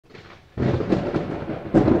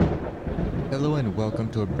Hello and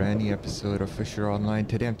welcome to a brand new episode of Fisher Online.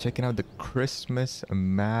 Today I'm checking out the Christmas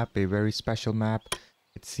map, a very special map.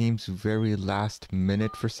 It seems very last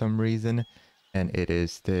minute for some reason, and it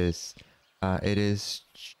is this. It is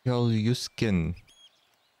Chelyuskin.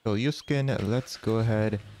 Chelyuskin, let's go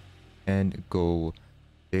ahead and go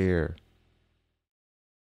there.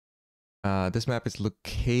 This map is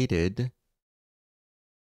located.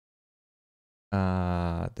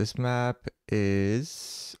 This map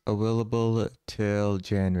is available till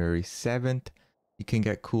January 7th. You can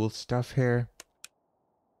get cool stuff here.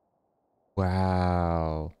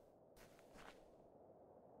 Wow.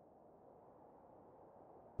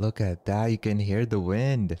 Look at that. You can hear the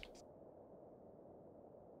wind.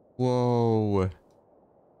 Whoa.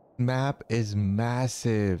 Map is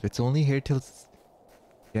massive. It's only here till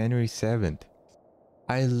January 7th.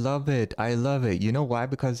 I love it. I love it. You know why?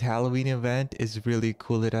 Because Halloween event is really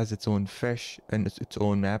cool. It has its own fish and its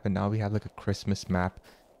own map. And now we have like a Christmas map.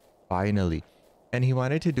 Finally. And he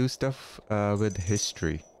wanted to do stuff with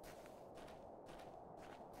history.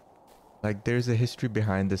 Like there's a history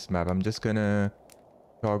behind this map. I'm just gonna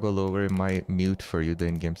toggle over my mute for you the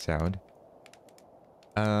in-game sound.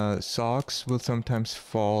 Socks will sometimes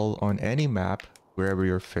fall on any map wherever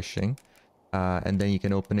you're fishing. And then you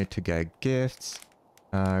can open it to get gifts.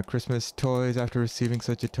 Christmas toys. After receiving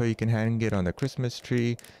such a toy, you can hang it on the Christmas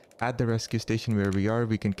tree. At the rescue station where we are,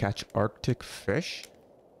 we can catch Arctic fish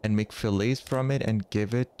and make fillets from it and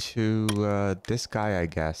give it to this guy, I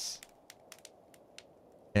guess.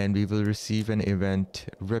 And we will receive an event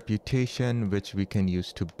reputation, which we can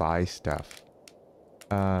use to buy stuff.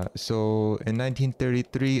 So in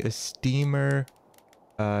 1933, a steamer,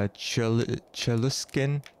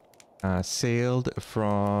 Chelyuskin, sailed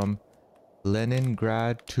from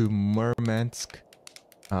Leningrad to Murmansk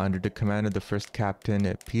under the command of the first captain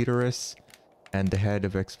Peterus and the head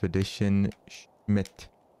of expedition Schmidt.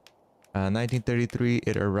 1933,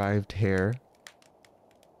 it arrived here.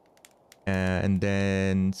 And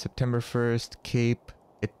then September 1st, Cape,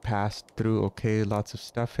 it passed through. Okay, lots of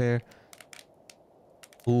stuff here.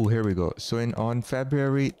 Oh, here we go. So on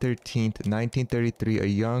February 13th, 1933, a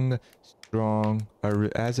young, strong,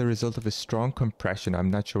 as a result of a strong compression,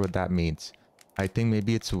 I'm not sure what that means. I think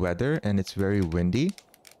maybe it's weather and it's very windy.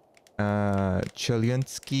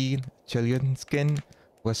 Chelyuskin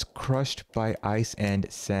was crushed by ice and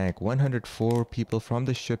sank. 104 people from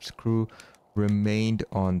the ship's crew remained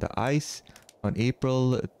on the ice. On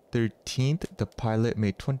April 13th, the pilot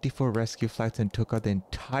made 24 rescue flights and took out the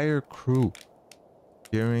entire crew.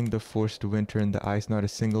 During the forced winter in the ice, not a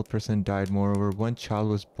single person died. Moreover, one child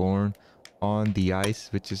was born on the ice,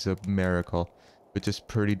 which is a miracle, which is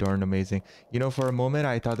pretty darn amazing. You know, for a moment,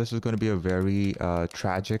 I thought this was going to be a very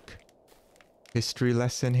tragic history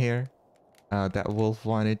lesson here that Wolf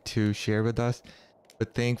wanted to share with us.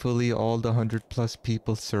 But thankfully, all the 100+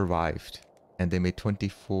 people survived. And they made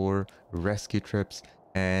 24 rescue trips.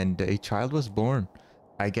 And a child was born.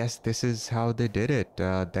 I guess this is how they did it.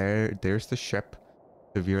 There's the ship.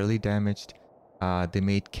 Severely damaged. They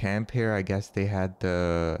made camp here. I guess they had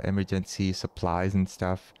the emergency supplies and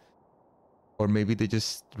stuff. Or maybe they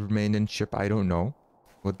just remained in ship. I don't know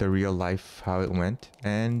what the real life, how it went.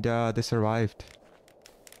 And they survived.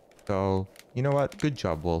 So, you know what? Good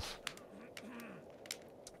job, Wolf.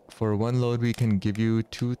 For one load, we can give you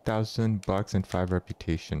 2,000 bucks and 5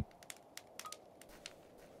 reputation.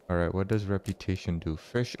 Alright, what does reputation do?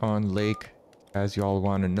 Fish on lake, as y'all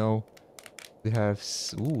want to know. We have,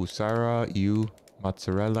 ooh, Sarah,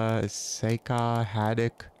 mozzarella, seika,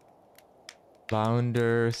 haddock,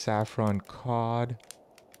 flounder, saffron cod,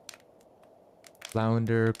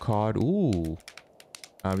 flounder, cod, ooh.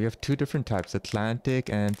 We have 2 different types,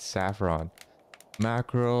 Atlantic and saffron.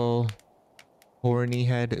 Mackerel, horny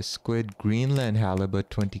head, squid, Greenland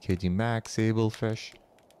halibut, 20 kg max, sablefish,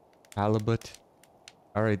 halibut.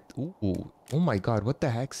 Alright, ooh, oh my god, what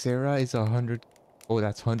the heck, Sarah is 100. Oh,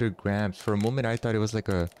 that's 100 grams. For a moment, I thought it was like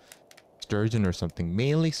a sturgeon or something.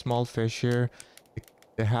 Mainly small fish here.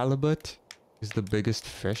 The halibut is the biggest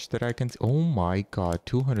fish that I can see. Oh my god,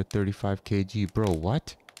 235 kg. Bro,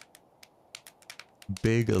 what?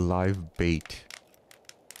 Big live bait.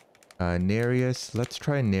 Nereus. Let's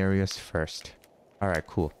try Nereus first. Alright,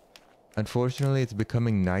 cool. Unfortunately, it's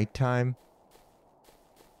becoming nighttime.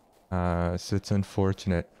 So it's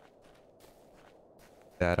unfortunate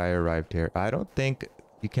that I arrived here. I don't think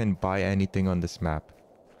you can buy anything on this map.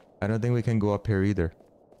 I don't think we can go up here either.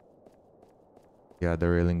 Yeah, the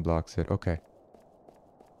railing blocks it. Okay.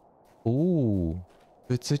 Ooh.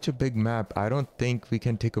 It's such a big map. I don't think we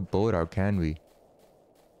can take a boat out, can we?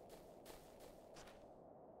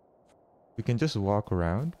 We can just walk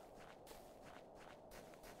around.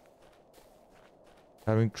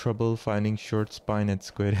 Having trouble finding short spine and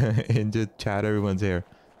squid. In the chat, everyone's here.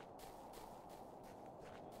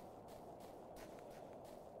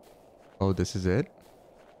 Oh, this is it?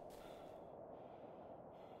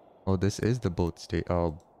 Oh, this is the boat state.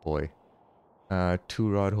 Oh, boy. 2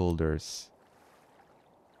 rod holders.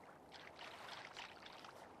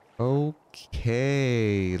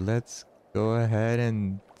 Okay, let's go ahead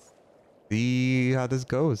and see how this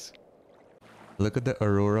goes. Look at the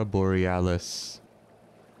Aurora Borealis.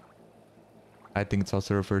 I think it's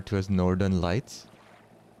also referred to as Northern Lights.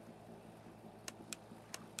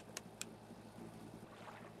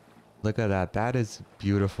 Look at that. That is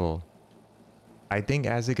beautiful. I think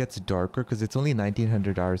as it gets darker, because it's only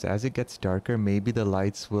 1900 hours, as it gets darker, maybe the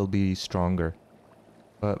lights will be stronger.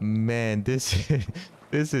 But man, this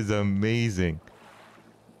this is amazing.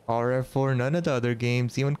 RF4, none of the other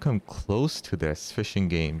games even come close to this, fishing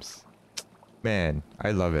games. Man,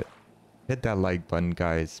 I love it. Hit that like button,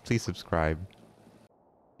 guys. Please subscribe.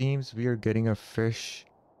 Seems we are getting a fish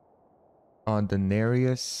on the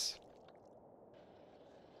Nereus.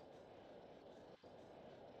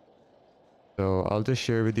 So I'll just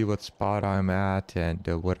share with you what spot I'm at and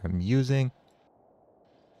what I'm using.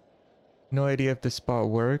 No idea if this spot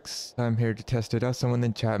works. I'm here to test it out. Someone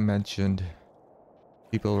in chat mentioned,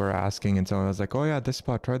 people were asking and someone was like, oh yeah, this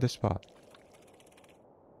spot, try this spot.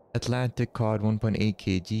 Atlantic cod 1.8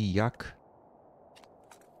 kg, yuck.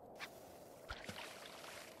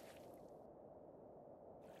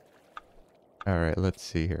 Alright, let's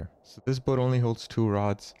see here. So this boat only holds 2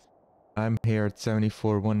 rods. I'm here at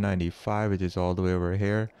 74,195, which is all the way over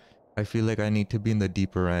here. I feel like I need to be in the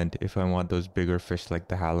deeper end if I want those bigger fish like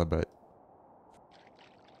the halibut.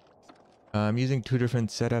 I'm using 2 different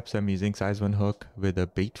setups. I'm using size 1 hook with a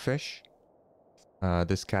bait fish.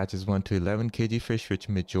 This catches 1 to 11 kg fish, which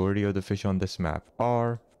majority of the fish on this map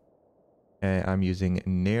are. And I'm using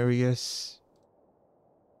Nereus.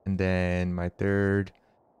 And then my third,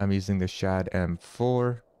 I'm using the Shad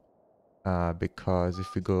M4. Because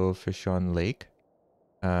if we go fish on lake,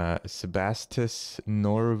 Sebastus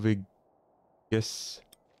norvegus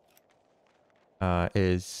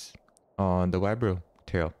is on the vibro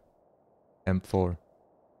tail, M4.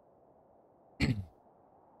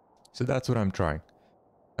 So that's what I'm trying.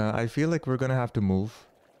 I feel like we're gonna have to move,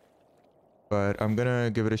 but I'm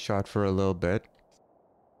gonna give it a shot for a little bit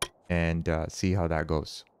and see how that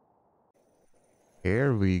goes.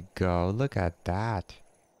 Here we go. Look at that.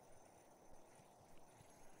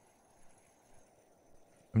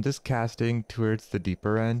 I'm just casting towards the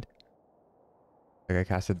deeper end. Like I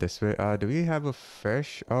cast it this way. Do we have a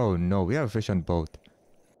fish? Oh no, we have a fish on both.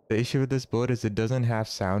 The issue with this boat is it doesn't have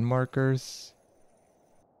sound markers.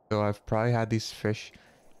 So I've probably had these fish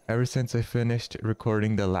ever since I finished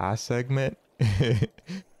recording the last segment. And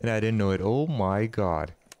I didn't know it. Oh my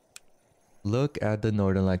god. Look at the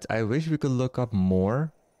Northern Lights. I wish we could look up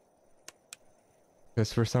more.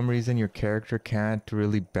 Because for some reason your character can't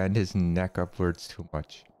really bend his neck upwards too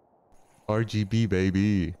much. RGB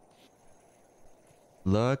baby.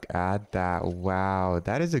 Look at that. Wow.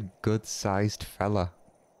 That is a good sized fella.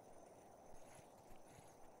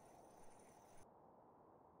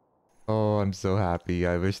 Oh, I'm so happy.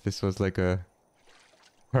 I wish this was like a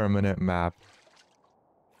permanent map.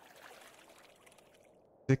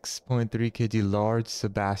 6.3 kg large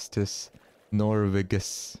Sebastus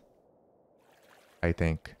norvegus, I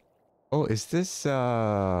think. Oh, is this in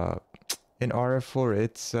RF4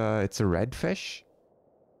 it's a redfish?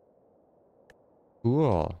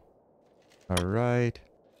 Cool. All right.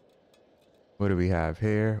 What do we have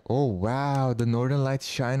here? Oh wow, the northern lights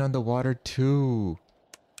shine on the water too.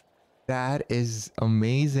 That is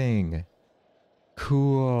amazing.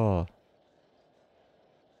 Cool.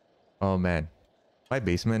 Oh man. My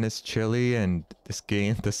basement is chilly and this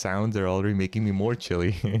game, the sounds are already making me more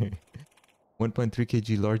chilly. 1.3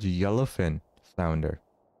 kg large yellowfin flounder.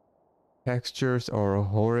 Textures are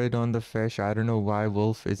horrid on the fish. I don't know why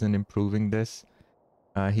Wolf isn't improving this.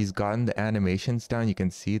 He's gotten the animations down. You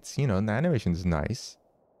can see it's, you know, the animation's nice.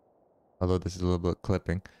 Although this is a little bit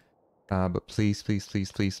clipping. But please, please,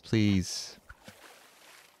 please, please, please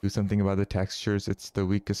do something about the textures. It's the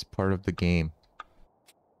weakest part of the game.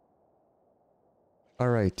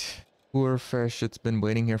 Alright. Poor fish. It's been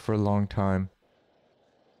waiting here for a long time.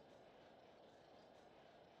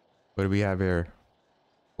 What do we have here?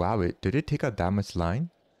 Wow, did it take out that much line?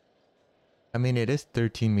 I mean, it is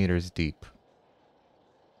 13 meters deep.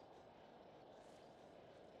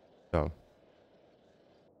 So.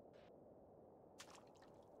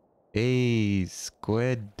 Hey,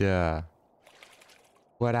 squid.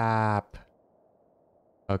 What up?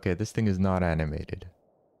 Okay, this thing is not animated.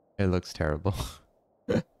 It looks terrible.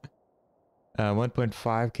 1.5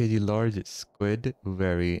 kg large squid.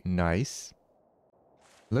 Very nice.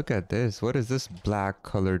 Look at this. What is this black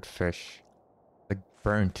colored fish? Like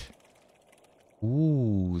burnt.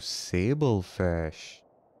 Ooh, sable fish.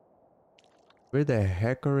 Where the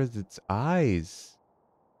heck are its eyes?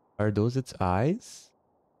 Are those its eyes?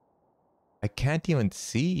 I can't even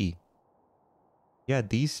see. Yeah,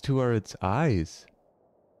 these two are its eyes.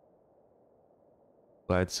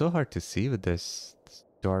 But it's so hard to see with this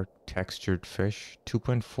dark textured fish.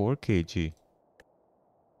 2.4 kg.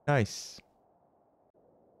 Nice.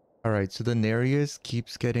 Alright, so the Nereus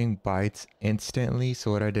keeps getting bites instantly.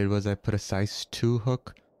 So what I did was I put a size 2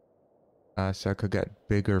 hook. So I could get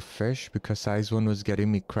bigger fish. Because size 1 was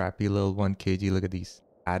getting me crappy little 1 kg. Look at these.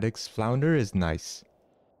 Addicts. Flounder is nice.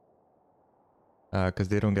 Because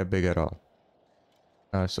they don't get big at all.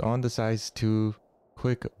 So on the size 2,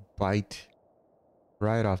 quick bite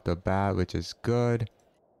right off the bat, which is good.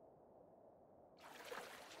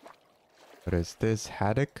 What is this?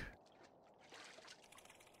 Haddock?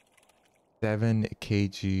 7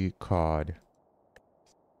 kg cod.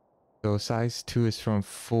 So size 2 is from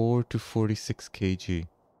 4 to 46 kg.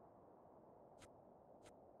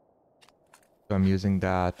 So I'm using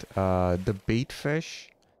that. The bait fish,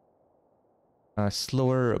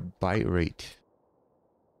 slower bite rate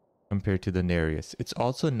compared to the Nereus. It's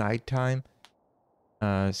also nighttime.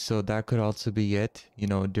 So that could also be it. You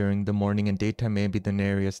know, during the morning and daytime, maybe the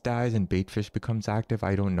Nereus dies and baitfish becomes active.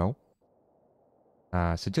 I don't know.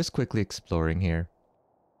 So just quickly exploring here.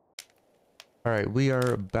 Alright, we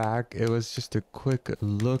are back. It was just a quick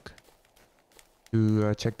look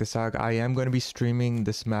to check this out. I am going to be streaming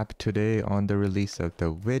this map today on the release of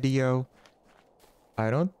the video.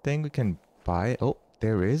 I don't think we can buy it. Oh,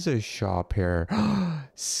 there is a shop here.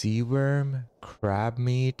 Sea worm, crab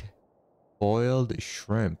meat, boiled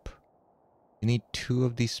shrimp. You need 2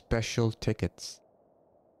 of these special tickets.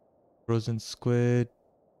 Frozen squid.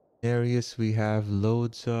 Areas we have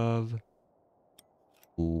loads of.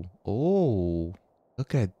 Ooh. Oh,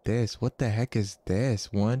 look at this. What the heck is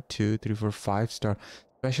this? 1, 2, 3, 4, 5 star.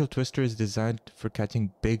 Special twister is designed for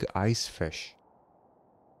catching big ice fish.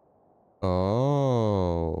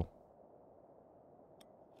 Oh.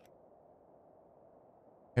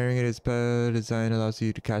 Pairing it is better design allows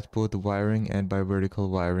you to catch both wiring and by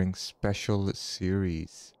vertical wiring. Special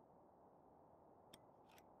series.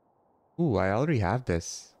 Ooh, I already have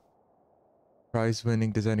this. Prize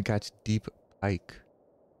winning design to catch deep pike.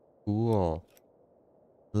 Cool.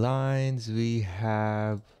 Lines we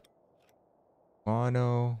have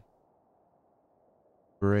mono,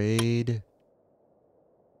 braid,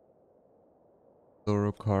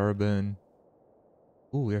 fluorocarbon.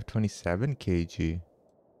 Ooh, we have 27 kg.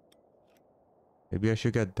 Maybe I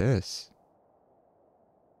should get this.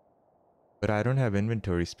 But I don't have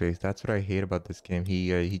inventory space. That's what I hate about this game.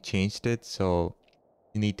 He changed it so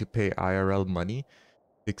you need to pay IRL money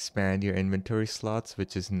to expand your inventory slots,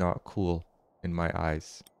 which is not cool in my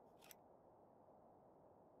eyes.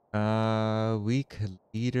 Weak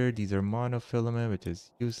leader. These are monofilament, which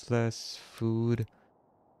is useless. Food,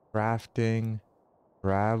 crafting,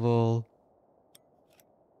 travel,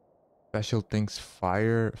 special things,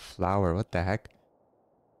 fire, flower. What the heck?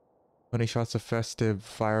 20 shots of festive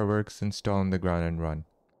fireworks install on the ground and run.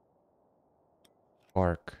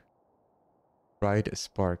 Spark. Bright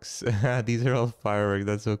sparks. These are all fireworks.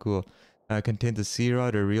 That's so cool. Contains a sea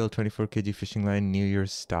rod, a real 24 kg fishing line, New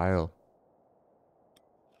Year's style.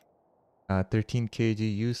 13 kg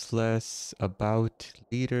useless. About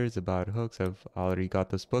leaders, about hooks. I've already got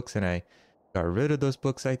those books and I got rid of those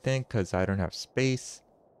books, I think, because I don't have space.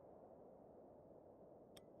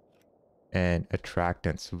 And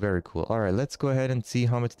attractants. Very cool. Alright, let's go ahead and see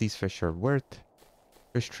how much these fish are worth.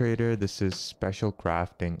 Fish trader, this is special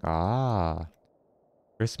crafting. Ah,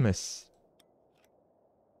 Christmas.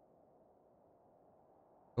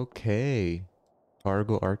 Okay.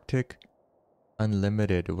 Cargo Arctic.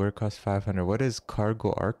 Unlimited. Work cost 500. What is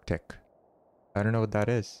Cargo Arctic? I don't know what that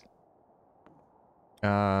is.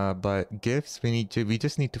 But gifts, we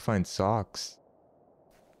just need to find socks.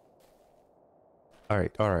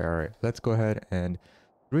 Alright. Let's go ahead and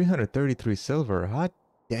 333 silver. Hot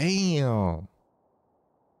damn.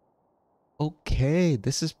 Okay,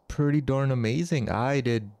 this is pretty darn amazing. I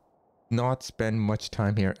did not spend much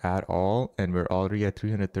time here at all, and we're already at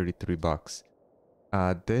 333 bucks.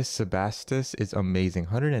 This Sebastus is amazing.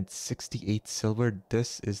 168 silver.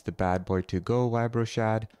 This is the bad boy to go,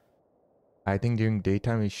 Wibroshad. I think during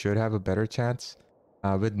daytime we should have a better chance.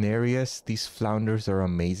 With Nereus, these flounders are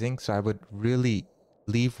amazing, so I would really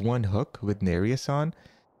leave one hook with Nereus on,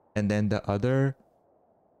 and then the other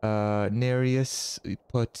Nereus, we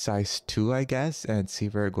put size 2, I guess, and see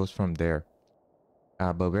where it goes from there.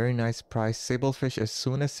 But very nice price. Sablefish, as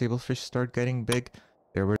soon as sablefish start getting big,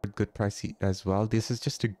 they were a good price as well. This is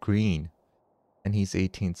just a green, and he's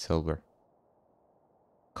 18 silver.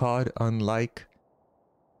 Cod, unlike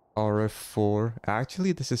RF4,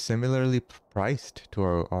 actually this is similarly priced to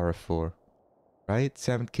our RF4, right?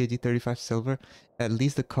 7 kg, 35 silver. At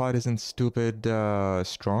least the cod isn't stupid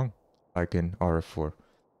strong like in RF4.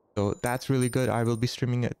 So that's really good. I will be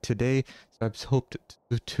streaming it today. So I've hoped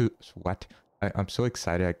I'm so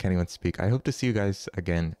excited I can't even speak. I hope to see you guys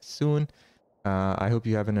again soon. I hope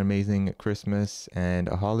you have an amazing Christmas and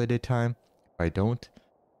a holiday time. If I don't.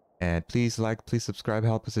 And please like, please subscribe,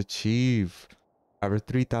 help us achieve our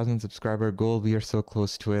 3,000 subscriber goal. We are so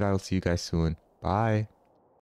close to it. I'll see you guys soon. Bye.